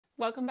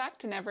Welcome back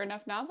to Never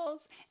Enough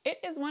Novels. It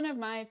is one of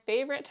my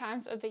favorite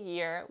times of the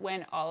year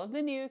when all of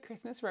the new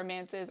Christmas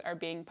romances are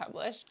being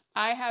published.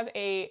 I have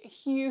a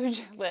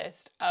huge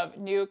list of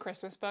new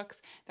Christmas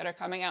books that are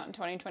coming out in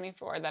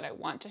 2024 that I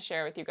want to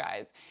share with you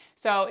guys.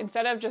 So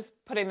instead of just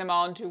putting them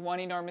all into one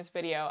enormous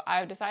video,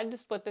 I've decided to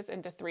split this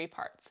into 3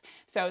 parts.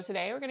 So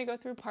today we're going to go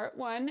through part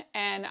 1,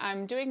 and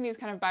I'm doing these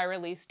kind of by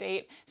release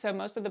date. So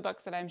most of the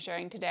books that I'm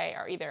sharing today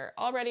are either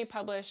already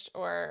published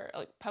or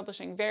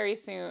publishing very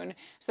soon,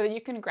 so that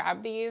you can grab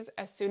these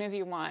as soon as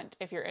you want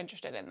if you're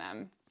interested in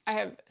them. I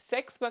have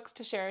 6 books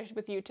to share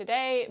with you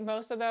today.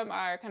 Most of them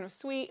are kind of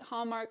sweet,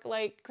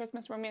 Hallmark-like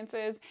Christmas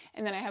romances,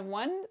 and then I have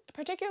one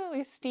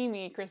particularly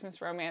steamy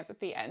Christmas romance at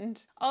the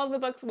end. All of the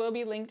books will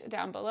be linked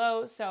down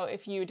below, so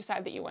if you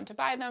decide that you want to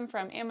buy them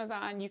from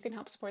Amazon, you can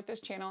help support this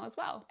channel as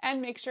well.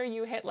 And make sure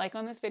you hit like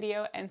on this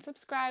video and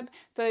subscribe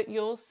so that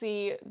you'll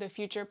see the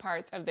future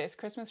parts of this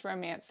Christmas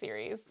romance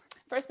series.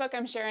 First book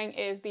I'm sharing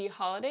is The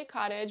Holiday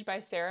Cottage by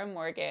Sarah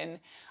Morgan.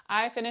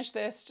 I finished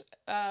this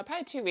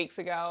probably 2 weeks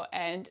ago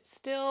and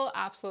still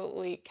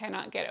absolutely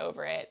cannot get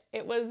over it.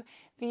 It was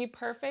the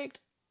perfect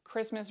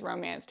Christmas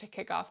romance to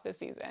kick off the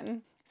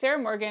season. Sarah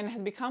Morgan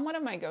has become one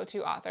of my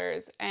go-to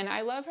authors, and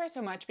I love her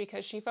so much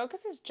because she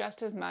focuses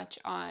just as much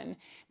on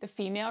the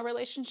female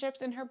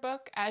relationships in her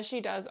book as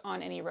she does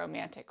on any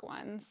romantic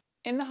ones.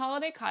 In The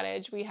Holiday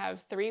Cottage, we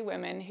have 3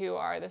 women who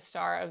are the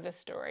star of this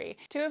story.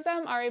 2 of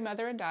them are a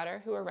mother and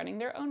daughter who are running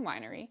their own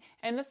winery,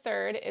 and the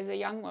third is a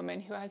young woman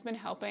who has been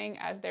helping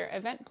as their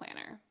event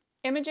planner.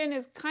 Imogen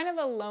is kind of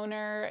a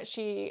loner.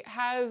 She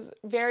has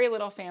very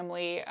little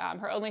family.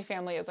 Her only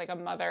family is like a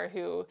mother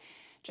who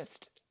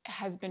just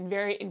has been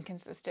very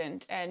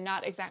inconsistent and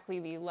not exactly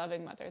the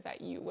loving mother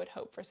that you would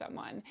hope for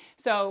someone.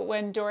 So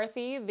when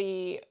Dorothy,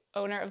 the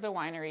owner of the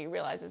winery,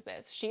 realizes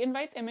this, she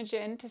invites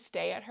Imogen to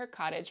stay at her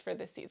cottage for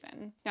the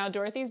season. Now,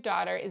 Dorothy's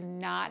daughter is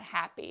not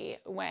happy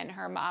when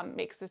her mom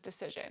makes this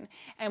decision,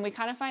 and we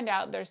kind of find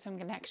out there's some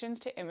connections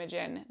to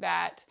Imogen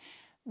that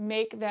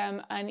make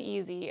them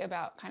uneasy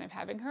about kind of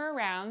having her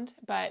around.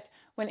 But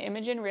when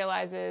Imogen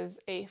realizes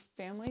a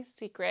family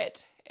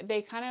secret,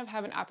 they kind of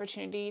have an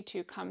opportunity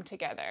to come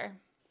together.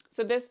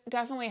 So this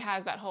definitely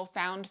has that whole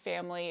found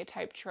family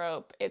type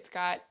trope. It's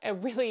got a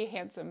really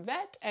handsome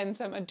vet and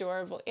some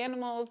adorable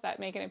animals that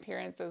make an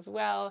appearance as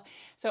well.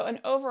 So an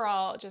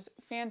overall just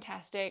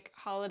fantastic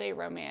holiday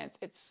romance.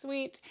 It's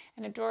sweet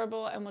and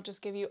adorable and will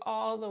just give you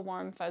all the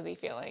warm, fuzzy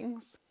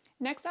feelings.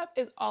 Next up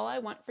is All I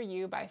Want for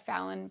You by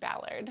Falon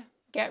Ballard.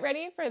 Get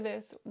ready for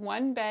this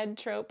one-bed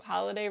trope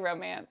holiday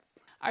romance.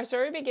 Our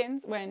story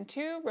begins when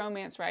 2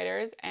 romance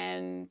writers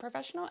and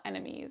professional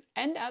enemies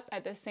end up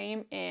at the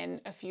same inn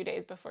a few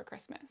days before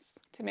Christmas.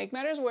 To make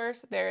matters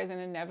worse, there is an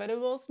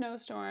inevitable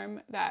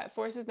snowstorm that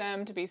forces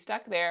them to be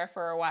stuck there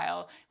for a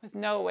while with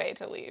no way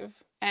to leave.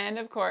 And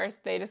of course,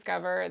 they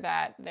discover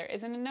that there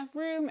isn't enough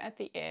room at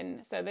the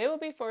inn, so they will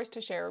be forced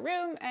to share a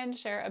room and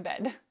share a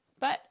bed.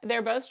 But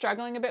they're both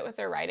struggling a bit with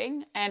their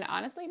writing, and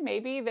honestly,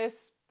 maybe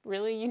this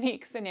really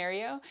unique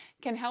scenario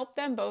can help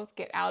them both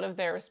get out of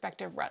their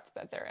respective ruts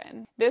that they're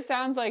in. This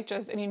sounds like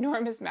just an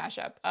enormous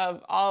mashup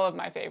of all of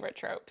my favorite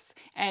tropes,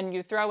 and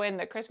you throw in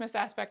the Christmas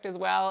aspect as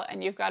well,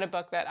 and you've got a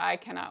book that I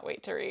cannot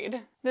wait to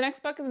read. The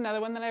next book is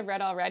another one that I've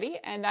read already,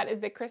 and that is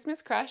The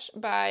Christmas Crush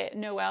by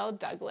Noelle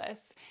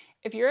Douglas.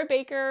 If you're a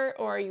baker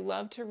or you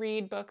love to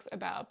read books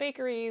about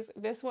bakeries,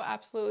 this will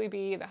absolutely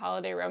be the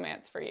holiday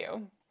romance for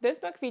you. This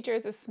book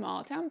features a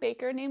small town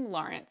baker named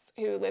Lawrence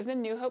who lives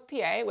in New Hope,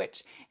 PA,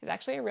 which is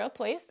actually a real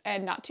place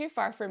and not too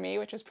far from me,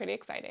 which was pretty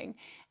exciting.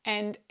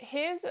 And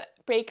his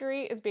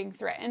bakery is being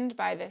threatened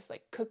by this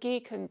cookie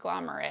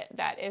conglomerate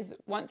that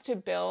wants to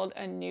build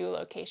a new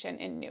location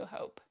in New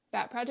Hope.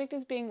 That project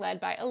is being led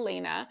by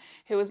Elena,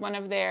 who is one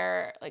of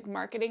their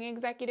marketing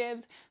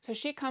executives. So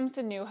she comes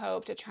to New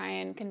Hope to try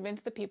and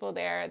convince the people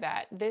there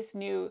that this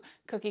new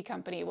cookie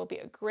company will be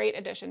a great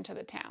addition to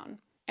the town.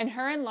 And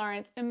her and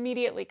Lawrence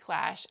immediately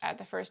clash at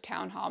the first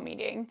town hall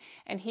meeting,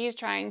 and he's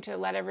trying to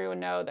let everyone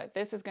know that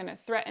this is going to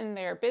threaten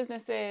their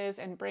businesses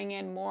and bring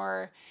in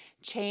more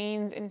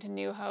chains into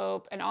New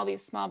Hope, and all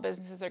these small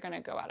businesses are going to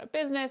go out of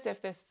business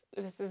if this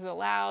is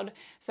allowed.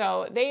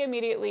 So they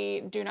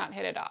immediately do not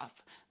hit it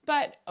off.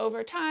 But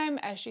over time,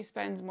 as she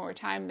spends more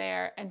time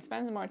there and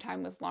spends more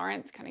time with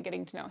Lawrence, kind of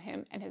getting to know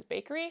him and his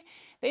bakery,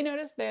 they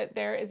notice that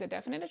there is a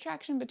definite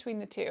attraction between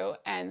the two,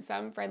 and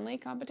some friendly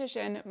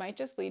competition might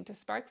just lead to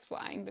sparks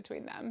flying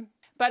between them.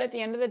 But at the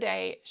end of the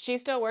day, she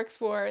still works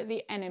for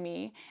the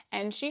enemy,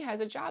 and she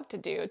has a job to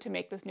do to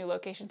make this new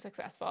location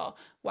successful,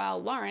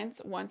 while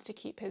Lawrence wants to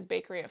keep his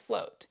bakery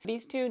afloat.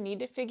 These two need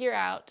to figure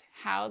out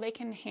how they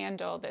can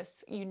handle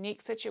this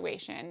unique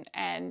situation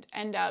and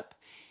end up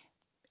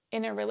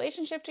in a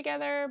relationship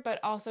together, but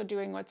also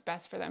doing what's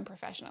best for them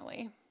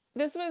professionally.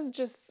 This was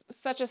just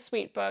such a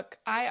sweet book.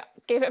 I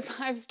gave it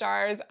 5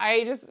 stars.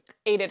 I just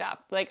ate it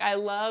up. I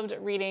loved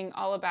reading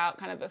all about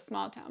kind of the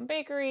small town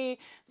bakery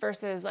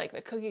versus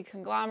the cookie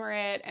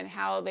conglomerate and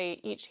how they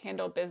each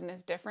handle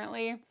business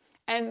differently.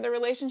 And the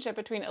relationship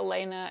between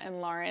Elena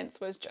and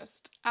Lawrence was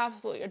just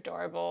absolutely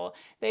adorable.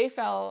 They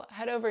fell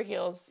head over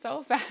heels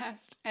so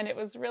fast, and it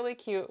was really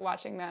cute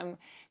watching them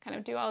kind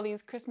of do all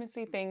these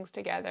Christmassy things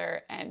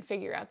together and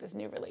figure out this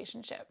new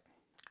relationship.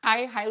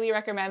 I highly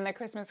recommend The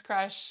Christmas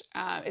Crush.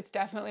 It's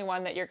definitely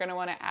one that you're going to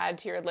want to add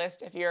to your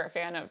list if you're a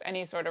fan of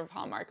any sort of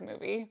Hallmark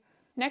movie.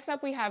 Next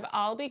up, we have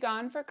I'll Be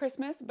Gone for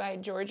Christmas by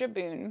Georgia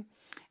Boone.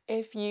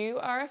 If you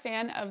are a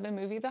fan of the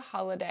movie The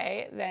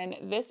Holiday, then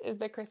this is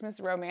the Christmas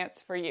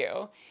romance for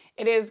you.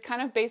 It is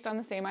kind of based on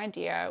the same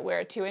idea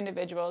where two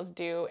individuals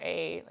do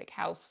a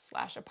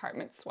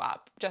house/apartment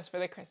swap just for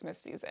the Christmas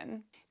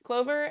season.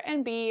 Clover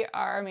and Bee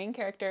are our main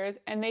characters,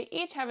 and they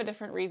each have a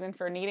different reason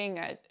for needing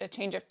a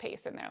change of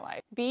pace in their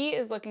life. Bee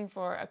is looking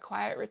for a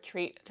quiet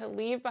retreat to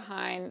leave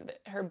behind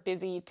her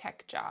busy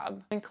tech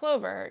job, and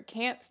Clover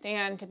can't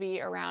stand to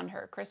be around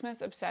her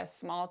Christmas-obsessed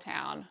small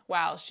town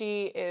while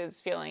she is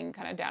feeling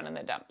kind of down in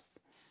the dumps.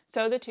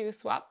 So the two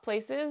swap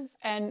places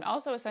and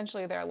also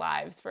essentially their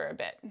lives for a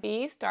bit.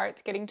 Bee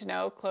starts getting to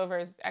know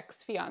Clover's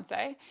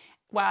ex-fiance,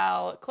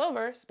 while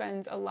Clover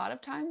spends a lot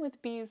of time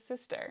with Bee's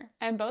sister.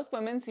 And both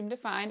women seem to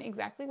find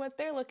exactly what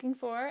they're looking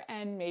for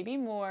and maybe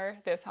more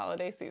this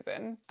holiday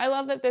season. I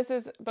love that this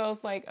is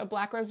both like a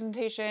Black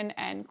representation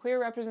and queer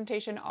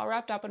representation all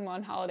wrapped up in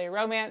one holiday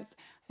romance.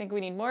 I think we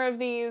need more of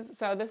these,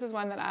 so this is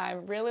one that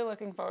I'm really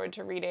looking forward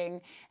to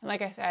reading. And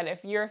like I said,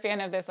 if you're a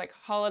fan of this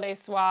holiday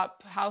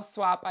swap, house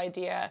swap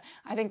idea,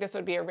 I think this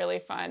would be a really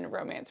fun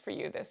romance for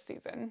you this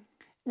season.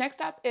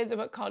 Next up is a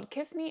book called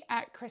Kiss Me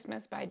at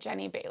Christmas by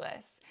Jenny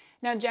Bayliss.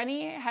 Now,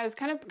 Jenny has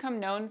kind of become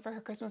known for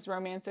her Christmas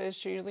romances.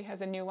 She usually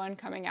has a new one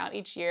coming out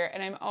each year,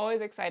 and I'm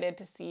always excited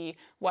to see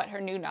what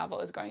her new novel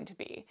is going to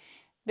be.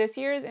 This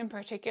year's in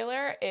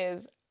particular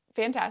is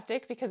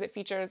fantastic because it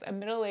features a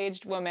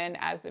middle-aged woman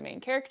as the main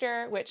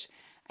character, which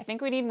I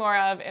think we need more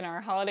of in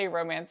our holiday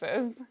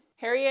romances.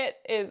 Harriet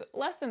is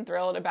less than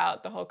thrilled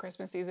about the whole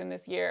Christmas season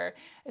this year,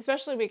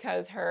 especially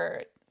because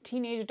her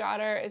teenage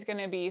daughter is going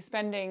to be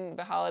spending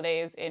the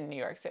holidays in New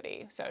York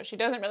City. So she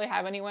doesn't really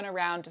have anyone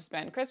around to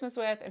spend Christmas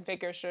with and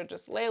figures she'll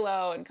just lay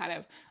low and kind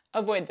of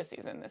avoid the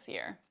season this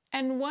year.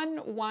 And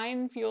one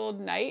wine-fueled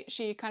night,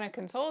 she kind of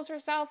consoles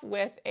herself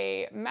with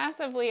a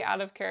massively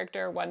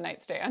out-of-character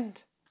one-night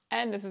stand.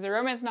 And this is a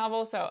romance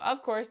novel, so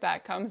of course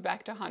that comes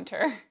back to haunt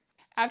her.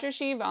 After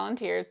she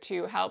volunteers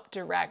to help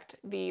direct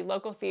the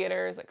local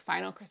theater's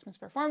final Christmas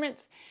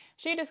performance,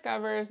 she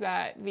discovers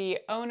that the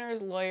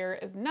owner's lawyer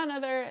is none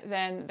other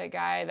than the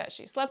guy that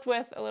she slept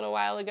with a little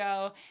while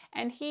ago,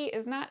 and he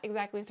is not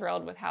exactly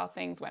thrilled with how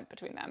things went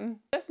between them.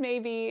 Just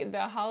maybe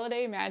the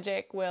holiday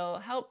magic will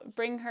help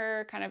bring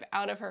her kind of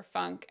out of her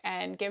funk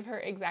and give her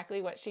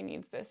exactly what she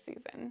needs this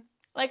season.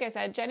 Like I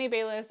said, Jenny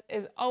Bayliss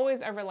is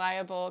always a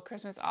reliable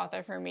Christmas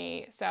author for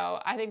me,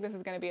 so I think this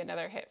is going to be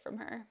another hit from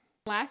her.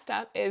 Last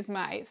up is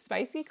my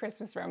spicy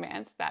Christmas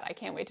romance that I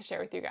can't wait to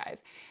share with you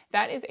guys.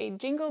 That is A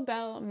Jingle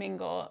Bell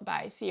Mingle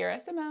by Sierra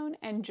Simone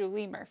and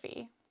Julie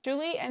Murphy.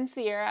 Julie and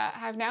Sierra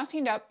have now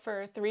teamed up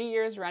for 3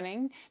 years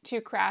running to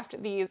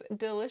craft these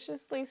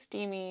deliciously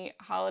steamy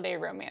holiday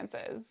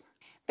romances.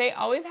 They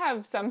always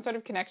have some sort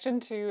of connection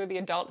to the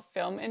adult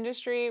film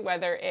industry,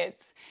 whether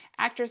it's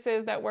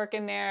actresses that work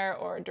in there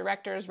or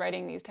directors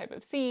writing these type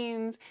of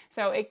scenes.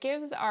 So it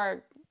gives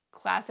our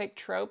classic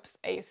tropes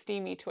a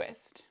steamy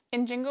twist.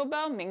 In Jingle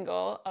Bell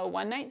Mingle, a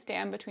one-night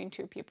stand between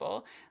two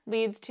people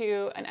leads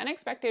to an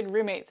unexpected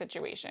roommate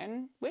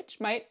situation, which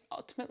might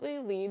ultimately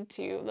lead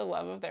to the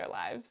love of their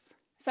lives.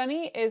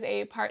 Sunny is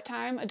a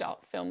part-time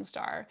adult film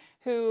star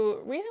who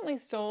recently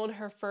sold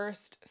her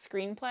first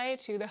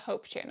screenplay to the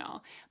Hope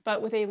Channel,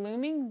 but with a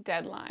looming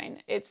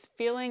deadline, it's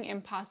feeling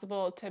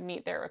impossible to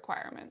meet their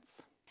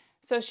requirements.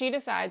 So she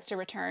decides to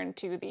return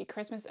to the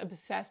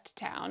Christmas-obsessed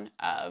town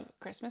of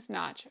Christmas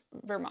Notch,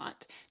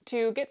 Vermont,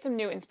 to get some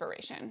new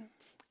inspiration.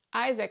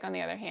 Isaac, on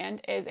the other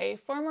hand, is a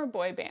former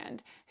boy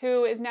band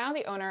who is now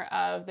the owner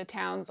of the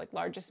town's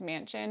largest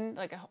mansion,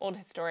 an old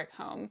historic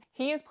home.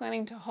 He is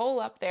planning to hole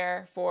up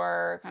there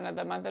for kind of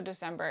the month of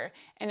December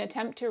and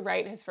attempt to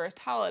write his first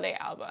holiday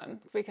album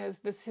because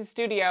his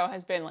studio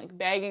has been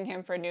begging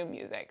him for new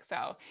music.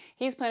 So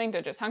he's planning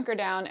to just hunker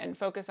down and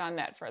focus on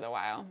that for the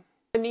while.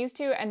 And these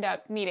two end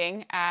up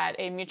meeting at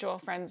a mutual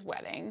friend's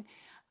wedding.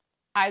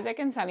 Isaac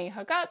and Sunny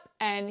hook up,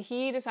 and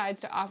he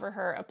decides to offer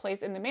her a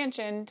place in the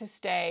mansion to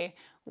stay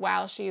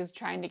while she's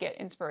trying to get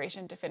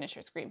inspiration to finish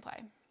her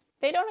screenplay.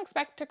 They don't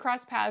expect to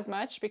cross paths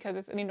much because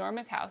it's an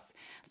enormous house,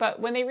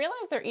 but when they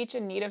realize they're each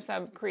in need of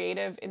some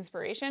creative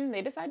inspiration,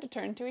 they decide to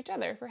turn to each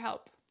other for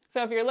help.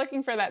 So if you're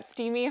looking for that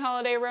steamy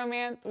holiday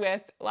romance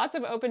with lots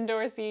of open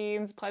door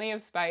scenes, plenty of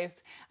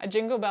spice, A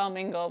Jingle Bell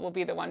Mingle will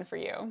be the one for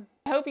you.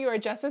 I hope you are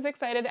just as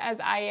excited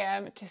as I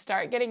am to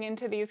start getting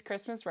into these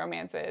Christmas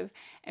romances,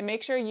 and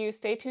make sure you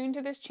stay tuned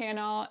to this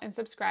channel and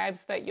subscribe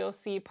so that you'll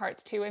see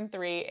parts 2 and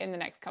 3 in the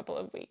next couple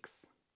of weeks.